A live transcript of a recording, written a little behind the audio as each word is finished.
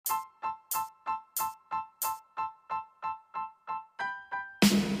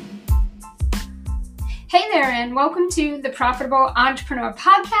Hey there, and welcome to the Profitable Entrepreneur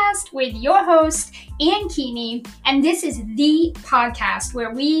Podcast with your host, Ann Keeney. And this is the podcast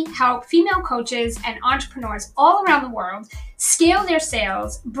where we help female coaches and entrepreneurs all around the world scale their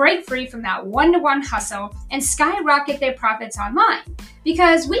sales, break free from that one-to-one hustle, and skyrocket their profits online.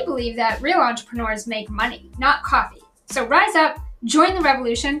 Because we believe that real entrepreneurs make money, not coffee. So rise up, join the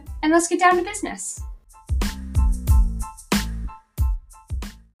revolution, and let's get down to business.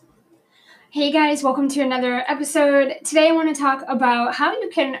 Hey guys, welcome to another episode. Today I want to talk about how you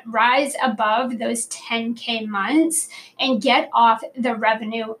can rise above those 10K months and get off the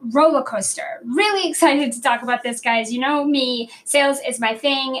revenue roller coaster. Really excited to talk about this, guys. You know me, sales is my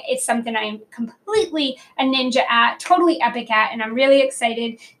thing. It's something I'm completely a ninja at, totally epic at, and I'm really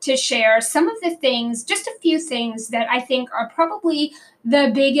excited to share some of the things, just a few things that I think are probably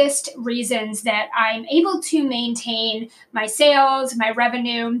the biggest reasons that I'm able to maintain my sales, my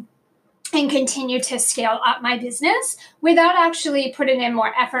revenue, and continue to scale up my business without actually putting in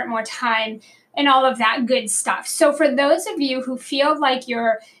more effort, more time, and all of that good stuff. So for those of you who feel like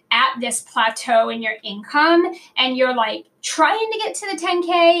you're at this plateau in your income and you're like trying to get to the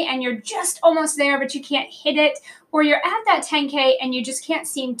 10K and you're just almost there, but you can't hit it, or you're at that 10K and you just can't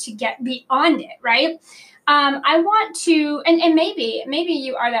seem to get beyond it, right? I want to, and maybe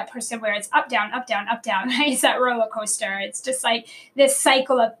you are that person where it's up, down, up, down, up, down, right? It's that roller coaster. It's just like this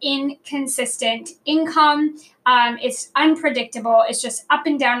cycle of inconsistent income. It's unpredictable. It's just up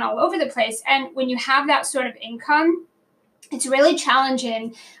and down all over the place. And when you have that sort of income, it's really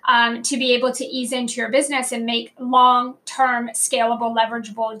challenging to be able to ease into your business and make long-term, scalable,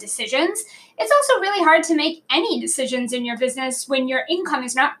 leverageable decisions. It's also really hard to make any decisions in your business when your income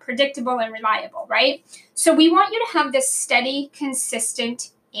is not predictable and reliable, right? So we want you to have this steady,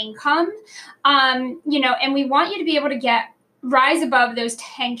 consistent income, and we want you to be able to rise above those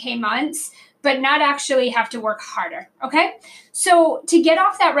 10K months, but not actually have to work harder, okay? So to get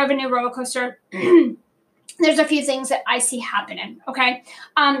off that revenue roller coaster, there's a few things that I see happening, okay?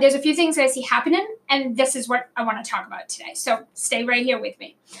 There's a few things that I see happening, and this is what I want to talk about today. So stay right here with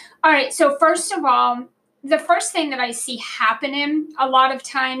me. All right, so first of all, the first thing that I see happening a lot of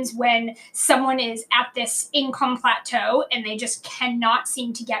times when someone is at this income plateau and they just cannot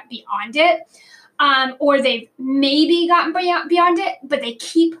seem to get beyond it, or they've maybe gotten beyond it, but they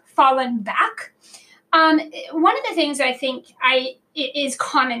keep falling back. One of the things that I think it is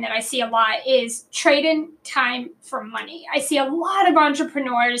common that I see a lot is trading time for money. I see a lot of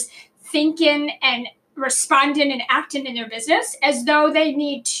entrepreneurs thinking and responding and acting in their business as though they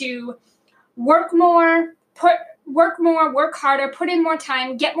need to work more, work harder, put in more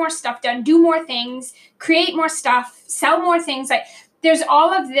time, get more stuff done, do more things, create more stuff, sell more things. Like there's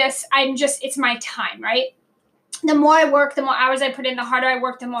all of this. It's my time, right? The more I work, the more hours I put in, the harder I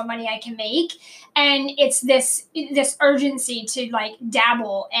work, the more money I can make. And it's this urgency to like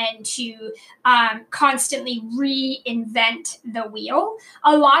dabble and to constantly reinvent the wheel.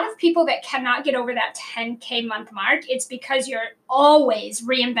 A lot of people that cannot get over that 10K month mark, it's because you're always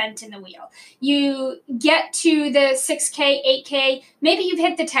reinventing the wheel. You get to the 6K, 8K, maybe you've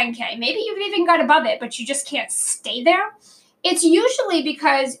hit the 10K, maybe you've even got above it, but you just can't stay there. It's usually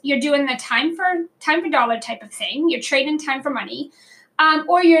because you're doing the time for dollar type of thing. You're trading time for money,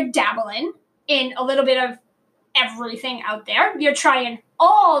 or you're dabbling in a little bit of everything out there. You're trying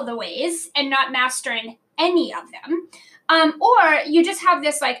all the ways and not mastering any of them. Or you just have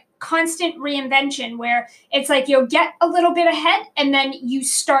this like constant reinvention where it's like you'll get a little bit ahead and then you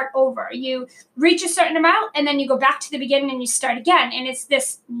start over. You reach a certain amount and then you go back to the beginning and you start again. And it's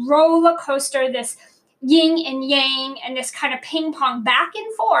this roller coaster, this yin and yang, and this kind of ping pong back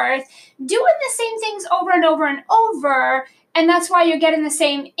and forth, doing the same things over and over and over. And that's why you're getting the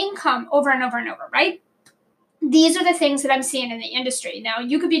same income over and over and over, right? These are the things that I'm seeing in the industry. Now,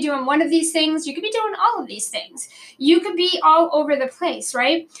 you could be doing one of these things. You could be doing all of these things. You could be all over the place,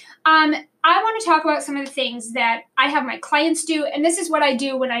 right? I want to talk about some of the things that I have my clients do. And this is what I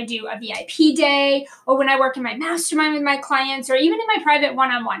do when I do a VIP day or when I work in my mastermind with my clients or even in my private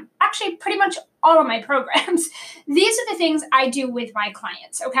one-on-one. Actually, pretty much all of my programs. These are the things I do with my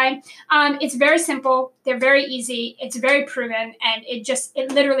clients, okay? It's very simple. They're very easy. It's very proven. And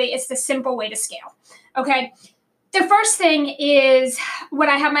it's the simple way to scale, okay? The first thing is what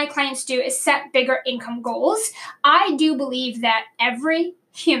I have my clients do is set bigger income goals. I do believe that every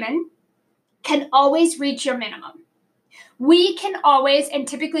human can always reach your minimum. We can always, and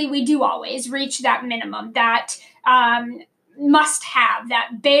typically we do always, reach that minimum, that must have,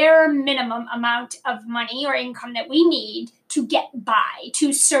 that bare minimum amount of money or income that we need to get by,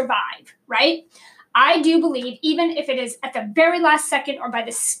 to survive, right? I do believe, even if it is at the very last second or by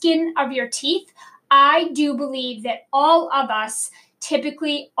the skin of your teeth, I do believe that all of us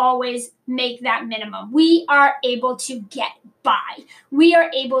typically always make that minimum. We are able to get by. We are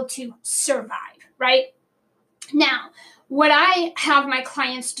able to survive, right? Now, what I have my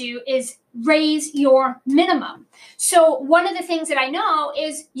clients do is raise your minimum. So one of the things that I know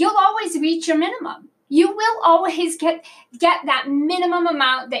is you'll always reach your minimum. You will always get that minimum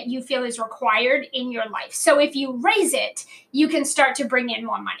amount that you feel is required in your life. So if you raise it, you can start to bring in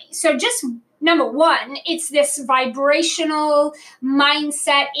more money. So just number one, it's this vibrational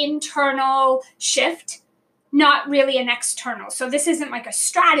mindset, internal shift, not really an external. So this isn't like a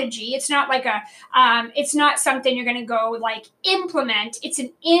strategy. It's not like it's not something you're going to go like implement. It's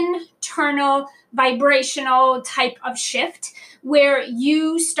an internal vibrational type of shift where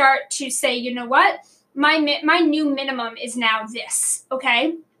you start to say, you know what? My new minimum is now this,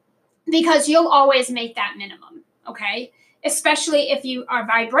 okay? Because you'll always make that minimum, okay? Especially if you are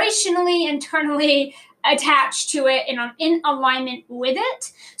vibrationally, internally attached to it and in alignment with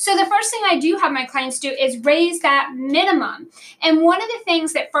it. So the first thing I do have my clients do is raise that minimum. And one of the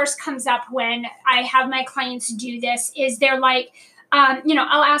things that first comes up when I have my clients do this is they're like,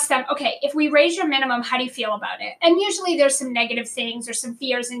 I'll ask them, okay, if we raise your minimum, how do you feel about it? And usually there's some negative things or some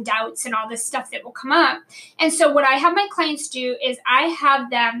fears and doubts and all this stuff that will come up. And so what I have my clients do is I have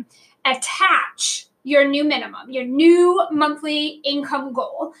them attach your new minimum, your new monthly income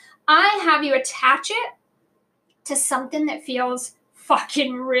goal. I have you attach it to something that feels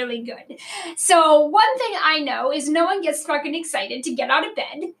fucking really good. So one thing I know is no one gets fucking excited to get out of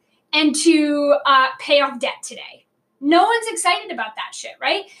bed and to pay off debt today. No one's excited about that shit,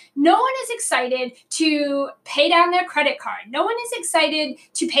 right? No one is excited to pay down their credit card. No one is excited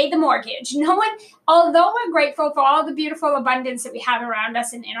to pay the mortgage. No one, although we're grateful for all the beautiful abundance that we have around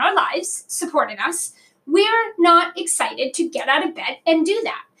us and in our lives supporting us, we're not excited to get out of bed and do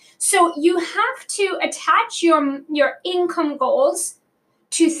that. So you have to attach your income goals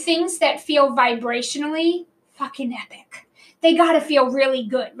to things that feel vibrationally fucking epic. They got to feel really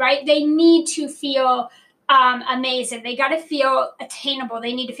good, right? They need to feel amazing. They got to feel attainable.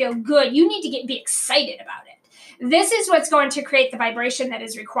 They need to feel good. You need to be excited about it. This is what's going to create the vibration that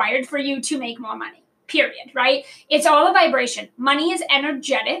is required for you to make more money, period, right? It's all a vibration. Money is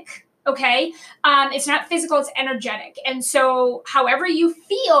energetic. Okay. It's not physical, it's energetic. And so however you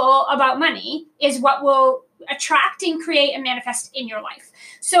feel about money is what will attract and create and manifest in your life.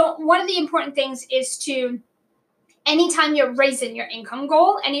 So one of the important things is to, anytime you're raising your income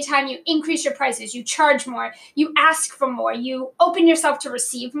goal, anytime you increase your prices, you charge more, you ask for more, you open yourself to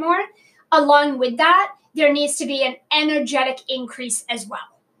receive more, along with that, there needs to be an energetic increase as well.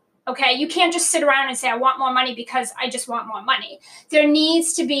 Okay, you can't just sit around and say, I want more money because I just want more money. There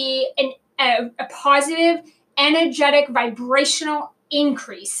needs to be a positive, energetic, vibrational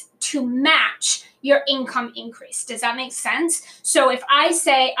increase to match your income increase. Does that make sense? So if I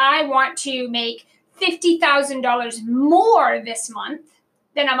say I want to make $50,000 more this month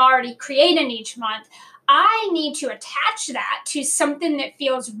than I'm already creating each month, I need to attach that to something that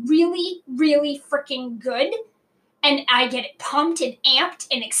feels really, really freaking good. And I get it pumped and amped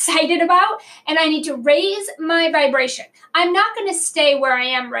and excited about, and I need to raise my vibration. I'm not going to stay where I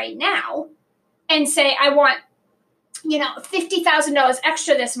am right now and say I want, $50,000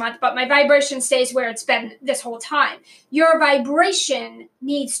 extra this month, but my vibration stays where it's been this whole time. Your vibration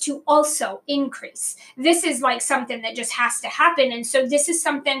needs to also increase. This is like something that just has to happen. And so this is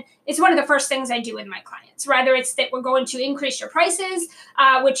something, it's one of the first things I do with my clients, whether it's that we're going to increase your prices,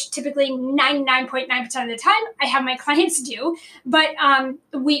 which typically 99.9% of the time I have my clients do, but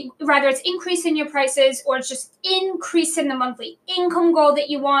whether it's increasing your prices or it's just increasing the monthly income goal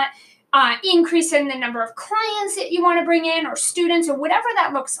that you want, increase in the number of clients that you want to bring in or students or whatever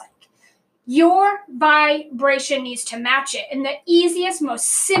that looks like. Your vibration needs to match it. And the easiest, most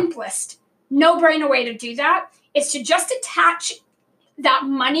simplest, no-brainer way to do that is to just attach that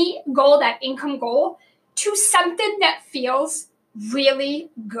money goal, that income goal, to something that feels really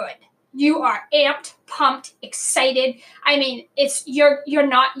good. You are amped, pumped, excited. I mean, you're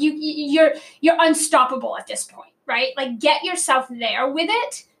unstoppable at this point, right? Like, get yourself there with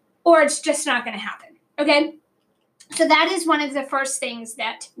it, or it's just not going to happen. Okay. So that is one of the first things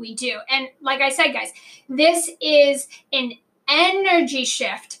that we do. And like I said, guys, this is an energy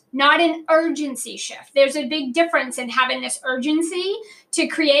shift, not an urgency shift. There's a big difference in having this urgency to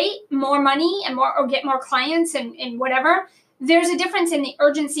create more money and more, or get more clients and whatever. There's a difference in the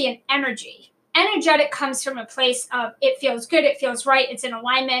urgency and energy. Energetic comes from a place of it feels good, it feels right, it's in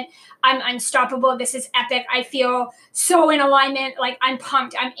alignment, I'm unstoppable, this is epic, I feel so in alignment, like I'm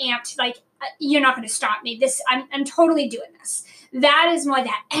pumped, I'm amped, like you're not going to stop me. I'm totally doing this. That is more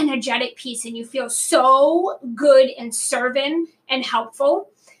that energetic piece, and you feel so good and serving and helpful.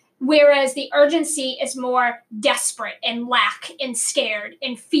 Whereas the urgency is more desperate and lack and scared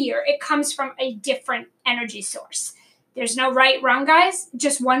and fear. It comes from a different energy source. There's no right, wrong, guys.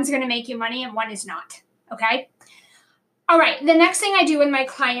 Just one's going to make you money and one is not. Okay? All right. The next thing I do with my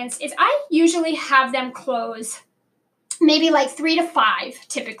clients is I usually have them close maybe like 3 to 5,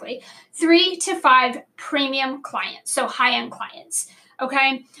 typically 3 to 5 premium clients. So high-end clients.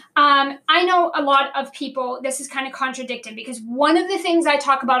 Okay. I know a lot of people, this is kind of contradicted because one of the things I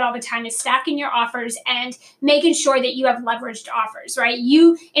talk about all the time is stacking your offers and making sure that you have leveraged offers, right?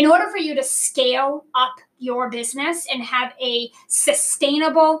 In order for you to scale up your business and have a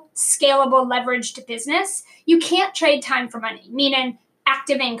sustainable, scalable, leveraged business, you can't trade time for money, meaning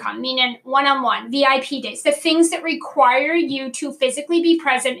active income, meaning one-on-one, VIP days, the things that require you to physically be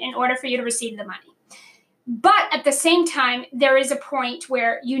present in order for you to receive the money. But at the same time, there is a point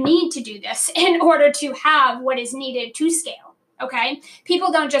where you need to do this in order to have what is needed to scale, okay?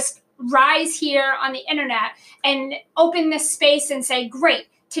 People don't just rise here on the internet and open this space and say, great,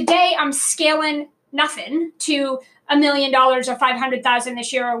 today I'm scaling nothing to $1 million or 500,000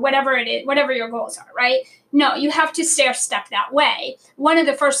 this year or whatever it is, whatever your goals are, right? No, you have to stair step that way. One of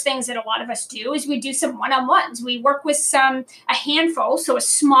the first things that a lot of us do is we do some one-on-ones. We work with a handful, so a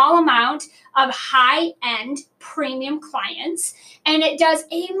small amount of high-end premium clients, and it does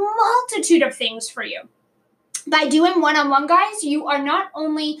a multitude of things for you. By doing one-on-one, guys, you are not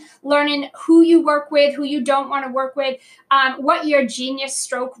only learning who you work with, who you don't want to work with, what your genius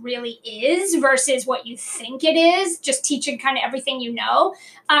stroke really is versus what you think it is, just teaching kind of everything you know.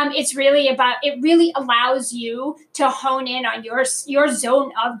 It really allows you to hone in on your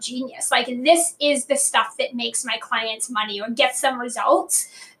zone of genius. Like, this is the stuff that makes my clients money or gets them results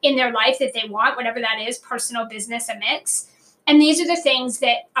in their life that they want, whatever that is, personal, business, a mix. And these are the things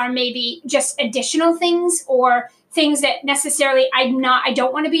that are maybe just additional things or things that necessarily I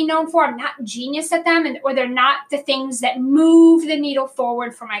don't want to be known for. I'm not genius at them, or they're not the things that move the needle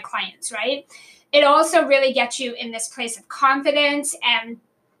forward for my clients, right? It also really gets you in this place of confidence and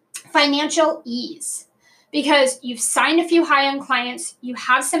financial ease because you've signed a few high-end clients, you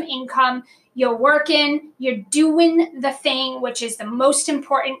have some income, you're working, you're doing the thing, which is the most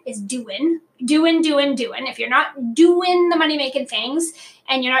important, is doing. If you're not doing the money-making things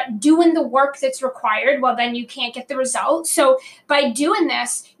and you're not doing the work that's required, well, then you can't get the results. So by doing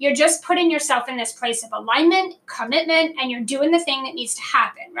this, you're just putting yourself in this place of alignment, commitment, and you're doing the thing that needs to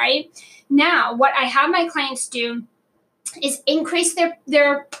happen, right? Now, what I have my clients do is increase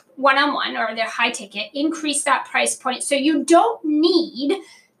their one-on-one or their high ticket, increase that price point. So you don't need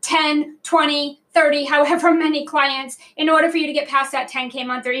 10, 20, 30, however many clients in order for you to get past that 10K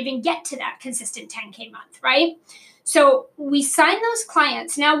month or even get to that consistent 10K month, right? So we sign those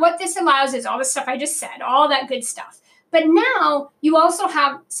clients. Now what this allows is all the stuff I just said, all that good stuff. But now you also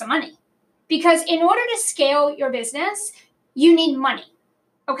have some money because in order to scale your business, you need money.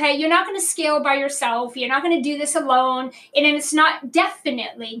 Okay, you're not going to scale by yourself. You're not going to do this alone. And it's not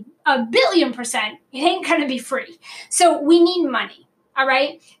definitely 1,000,000,000%. It ain't going to be free. So we need money. All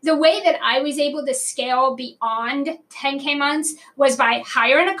right. The way that I was able to scale beyond 10K months was by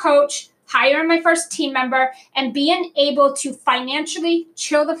hiring a coach, hiring my first team member, and being able to financially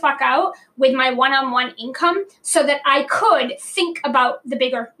chill the fuck out with my one-on-one income so that I could think about the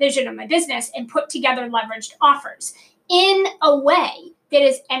bigger vision of my business and put together leveraged offers in a way that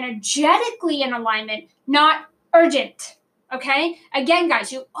is energetically in alignment, not urgent. Okay. Again,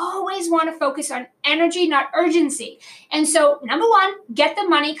 guys, you always want to focus on energy, not urgency. And so, number one, get the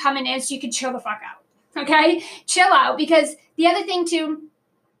money coming in so you can chill the fuck out. Okay. Chill out, because the other thing too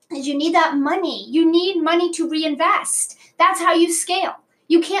is you need that money. You need money to reinvest. That's how you scale.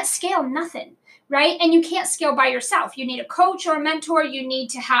 You can't scale nothing, right? And you can't scale by yourself. You need a coach or a mentor. You need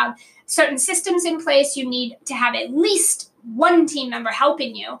to have certain systems in place. You need to have at least one team member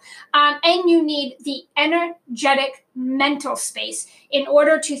helping you. And you need the energetic mental space in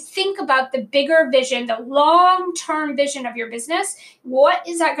order to think about the bigger vision, the long-term vision of your business. What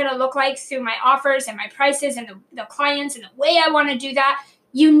is that going to look like through my offers and my prices and the clients and the way I want to do that?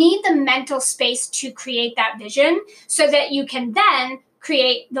 You need the mental space to create that vision so that you can then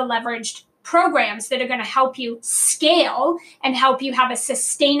create the leveraged programs that are going to help you scale and help you have a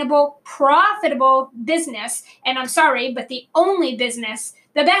sustainable, profitable business. And I'm sorry, but the only business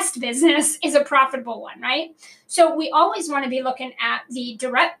the best business is a profitable one, right? So we always want to be looking at the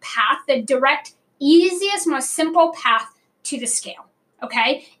direct path, the direct, easiest, most simple path to the scale,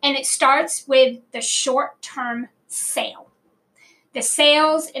 okay? And it starts with the short-term sale. The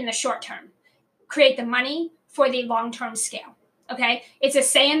sales in the short term create the money for the long-term scale, okay? It's a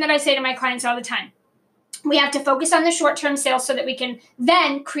saying that I say to my clients all the time. We have to focus on the short-term sale so that we can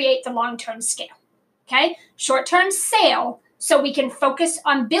then create the long-term scale, okay? Short-term sale so we can focus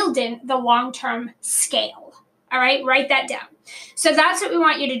on building the long-term scale, all right? Write that down. So that's what we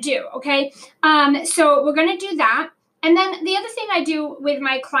want you to do, okay? So we're going to do that. And then the other thing I do with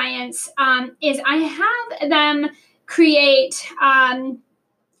my clients is I have them create,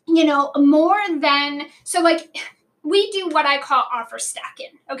 more than, so like we do what I call offer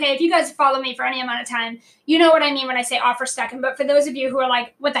stacking. Okay. If you guys follow me for any amount of time, you know what I mean when I say offer stacking. But for those of you who are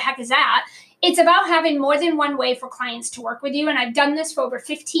like, what the heck is that? It's about having more than one way for clients to work with you. And I've done this for over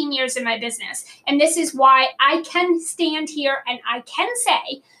 15 years in my business. And this is why I can stand here and I can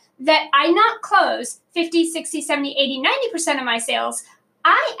say that I not close 50, 60, 70, 80, 90% of my sales.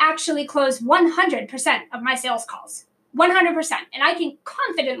 I actually close 100% of my sales calls, 100%. And I can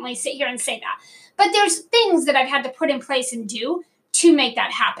confidently sit here and say that. But there's things that I've had to put in place and do to make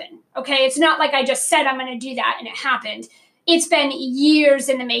that happen. Okay. It's not like I just said I'm going to do that and it happened. It's been years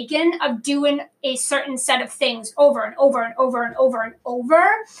in the making of doing a certain set of things over and over and over and over and over,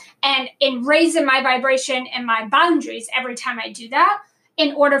 and in raising my vibration and my boundaries every time I do that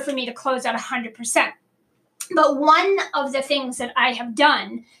in order for me to close at 100%. But one of the things that I have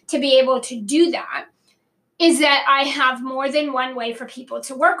done to be able to do that is that I have more than one way for people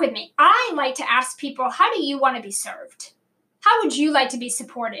to work with me. I like to ask people, how do you want to be served? How would you like to be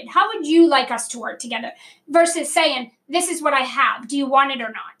supported? How would you like us to work together? Versus saying, this is what I have. Do you want it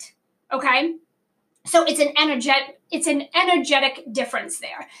or not? Okay? So it's an energetic difference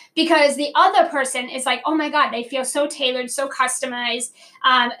there, because the other person is like, oh my God, they feel so tailored, so customized,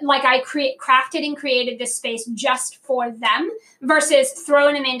 like I crafted and created this space just for them, versus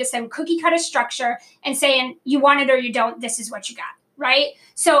throwing them into some cookie cutter structure and saying, you want it or you don't, this is what you got, right?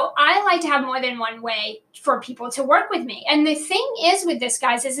 So I like to have more than one way for people to work with me. And the thing is with this,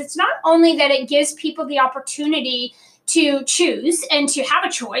 guys, is it's not only that it gives people the opportunity to choose and to have a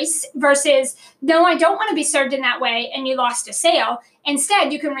choice versus, no, I don't want to be served in that way, and you lost a sale.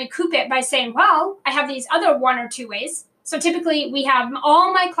 Instead, you can recoup it by saying, well, I have these other one or two ways. So typically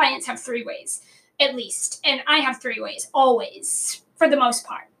all my clients have 3 ways at least. And I have 3 ways always, for the most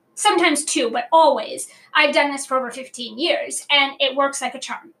part. Sometimes 2, but always. I've done this for over 15 years and it works like a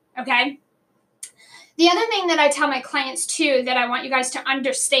charm. Okay. The other thing that I tell my clients too, that I want you guys to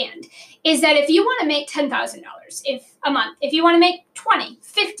understand, is that if you want to make $10,000 a month, if you want to make 20,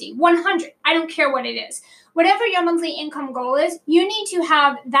 50, 100, I don't care what it is, whatever your monthly income goal is, you need to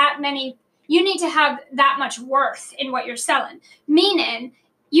have that much worth in what you're selling. Meaning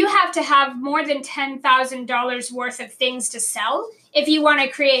you have to have more than $10,000 worth of things to sell if you want to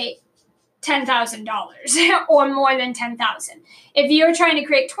create $10,000 or more than $10,000. If you're trying to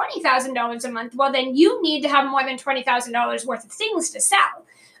create $20,000 a month, well, then you need to have more than $20,000 worth of things to sell.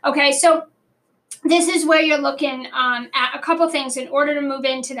 Okay, so this is where you're looking at a couple things in order to move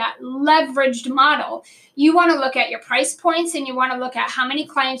into that leveraged model. You want to look at your price points, and you want to look at how many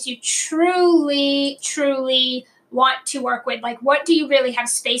clients you truly want to work with. Like, what do you really have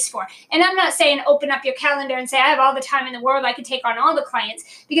space for? And I'm not saying open up your calendar and say, I have all the time in the world, I can take on all the clients,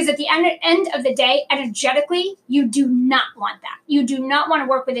 because at the end of the day, energetically, you do not want that. You do not want to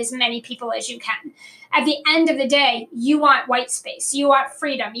work with as many people as you can. At the end of the day, you want white space, you want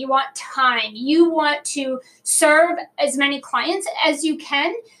freedom, you want time, you want to serve as many clients as you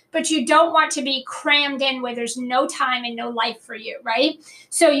can, but you don't want to be crammed in where there's no time and no life for you, right?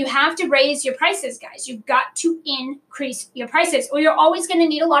 So you have to raise your prices, guys. You've got to increase your prices, or you're always going to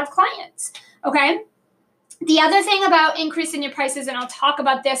need a lot of clients, okay? The other thing about increasing your prices, and I'll talk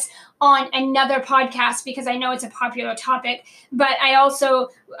about this on another podcast because I know it's a popular topic, but I also,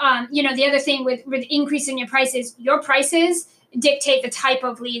 the other thing with increasing your prices dictate the type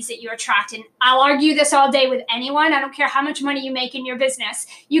of leads that you attract. And I'll argue this all day with anyone. I don't care how much money you make in your business.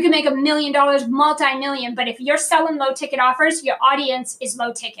 You can make $1 million, multi-million, but if you're selling low ticket offers, your audience is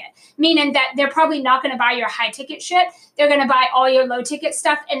low ticket, meaning that they're probably not going to buy your high ticket shit. They're going to buy all your low ticket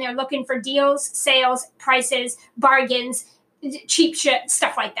stuff, and they're looking for deals, sales, prices, bargains, cheap shit,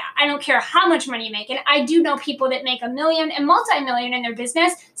 stuff like that. I don't care how much money you make. And I do know people that make $1 million and multi-million in their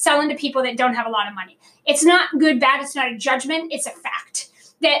business selling to people that don't have a lot of money. It's not good, bad. It's not a judgment. It's a fact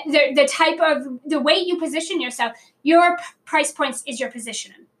that the way you position yourself, your price points is your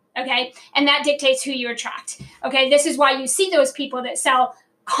positioning. Okay. And that dictates who you attract. Okay. This is why you see those people that sell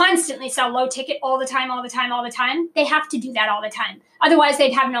constantly sell low ticket all the time, they have to do that all the time. Otherwise,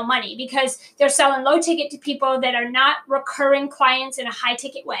 they'd have no money because they're selling low ticket to people that are not recurring clients in a high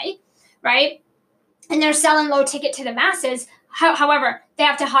ticket way, right? And they're selling low ticket to the masses. However, they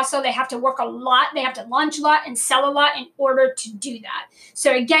have to hustle, they have to work a lot, they have to launch a lot and sell a lot in order to do that.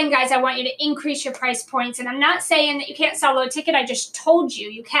 So again, guys, I want you to increase your price points. And I'm not saying that you can't sell low ticket. I just told you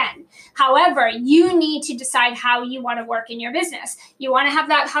you can. However, you need to decide how you want to work in your business. You want to have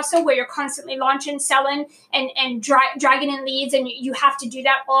that hustle where you're constantly launching, selling, and dragging in leads, and you have to do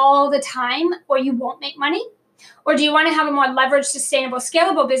that all the time or you won't make money? Or do you want to have a more leveraged, sustainable,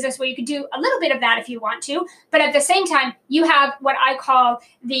 scalable business where you could do a little bit of that if you want to, but at the same time, you have what I call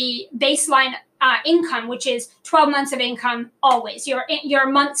the baseline income, which is 12 months of income always.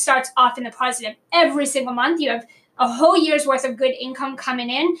 Your month starts off in the positive. Every single month, you have a whole year's worth of good income coming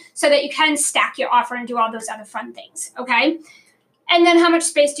in so that you can stack your offer and do all those other fun things, okay? And then how much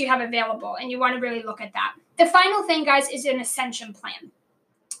space do you have available? And you want to really look at that. The final thing, guys, is an ascension plan.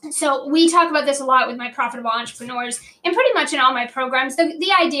 So we talk about this a lot with my profitable entrepreneurs and pretty much in all my programs.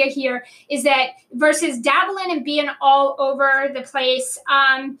 The idea here is that versus dabbling and being all over the place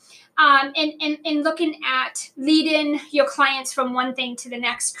and looking at leading your clients from one thing to the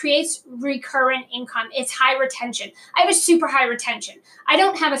next creates recurrent income. It's high retention. I have a super high retention. I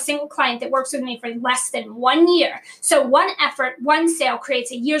don't have a single client that works with me for less than 1 year. So one effort, one sale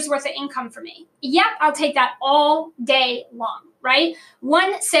creates a year's worth of income for me. Yep, I'll take that all day long. Right?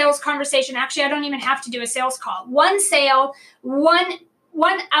 One sales conversation. Actually, I don't even have to do a sales call. One sale, one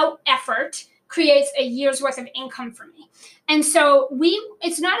out effort creates a year's worth of income for me. And so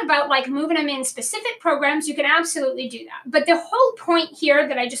it's not about like moving them in specific programs. You can absolutely do that. But the whole point here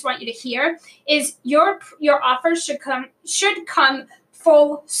that I just want you to hear is your offers should come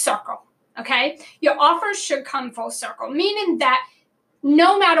full circle. Okay? Your offers should come full circle, meaning that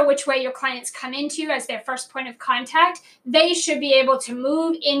no matter which way your clients come into as their first point of contact, they should be able to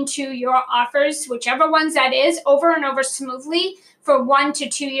move into your offers, whichever ones that is, over and over smoothly for 1 to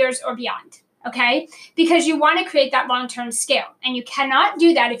 2 years or beyond, okay? Because you want to create that long-term scale, and you cannot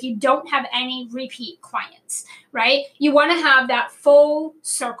do that if you don't have any repeat clients, right? You want to have that full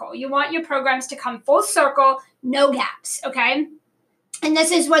circle. You want your programs to come full circle, no gaps, okay? And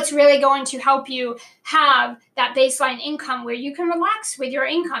this is what's really going to help you have that baseline income where you can relax with your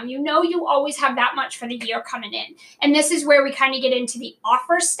income. You know you always have that much for the year coming in. And this is where we kind of get into the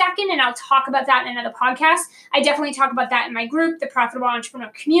offer stacking, and I'll talk about that in another podcast. I definitely talk about that in my group, the Profitable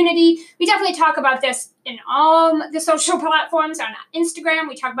Entrepreneur Community. We definitely talk about this in all the social platforms, on Instagram.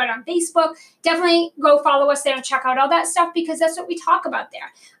 We talk about it on Facebook. Definitely go follow us there and check out all that stuff because that's what we talk about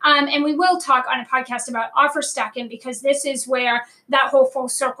there. And we will talk on a podcast about offer stacking because this is where that whole full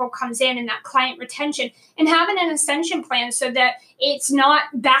circle comes in and that client retention, and having an ascension plan so that it's not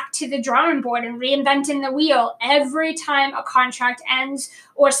back to the drawing board and reinventing the wheel every time a contract ends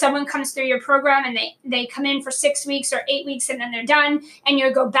or someone comes through your program and they come in for 6 weeks or 8 weeks and then they're done and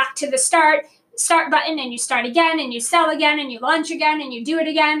you go back to the start button and you start again and you sell again and you launch again and you do it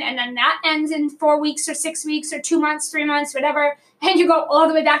again, and then that ends in 4 weeks or 6 weeks or 2 months, 3 months, whatever, and you go all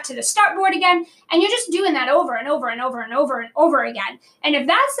the way back to the start board again, and you're just doing that over and over and over and over and over again. And if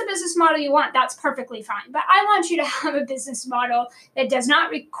that's the business model you want, that's perfectly fine. But I want you to have a business model that does not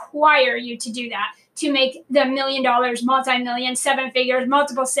require you to do that to make the $1 million, multi-million, 7 figures,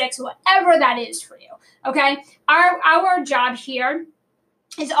 multiple 6, whatever that is for you. Okay? Our job here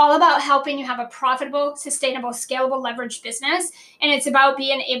is all about helping you have a profitable, sustainable, scalable, leveraged business. And it's about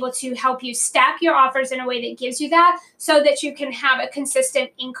being able to help you stack your offers in a way that gives you that so that you can have a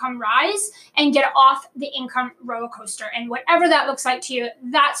consistent income rise and get off the income roller coaster. And whatever that looks like to you,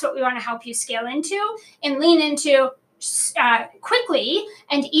 that's what we want to help you scale into and lean into quickly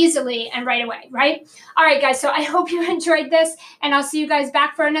and easily and right away, right? All right, guys. So I hope you enjoyed this, and I'll see you guys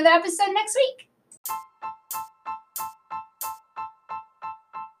back for another episode next week.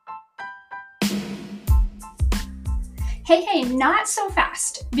 Hey, not so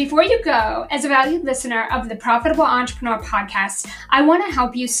fast. Before you go, as a valued listener of the Profitable Entrepreneur Podcast, I want to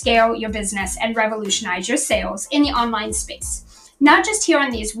help you scale your business and revolutionize your sales in the online space. Not just here on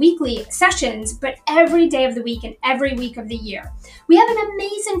these weekly sessions, but every day of the week and every week of the year. We have an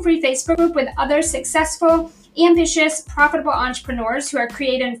amazing free Facebook group with other successful, ambitious, profitable entrepreneurs who are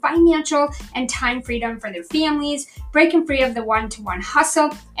creating financial and time freedom for their families, breaking free of the one-to-one hustle,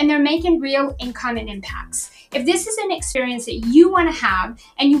 and they're making real income and impacts. If this is an experience that you want to have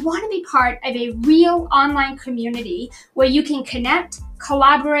and you want to be part of a real online community where you can connect,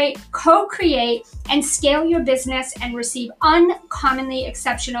 collaborate, co-create, and scale your business and receive uncommonly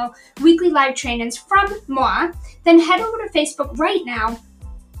exceptional weekly live trainings from moi, then head over to Facebook right now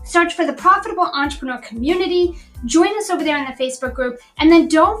Search for the Profitable Entrepreneur Community, join us over there in the Facebook group, and then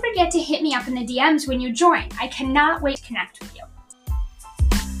don't forget to hit me up in the DMs when you join. I cannot wait to connect with you.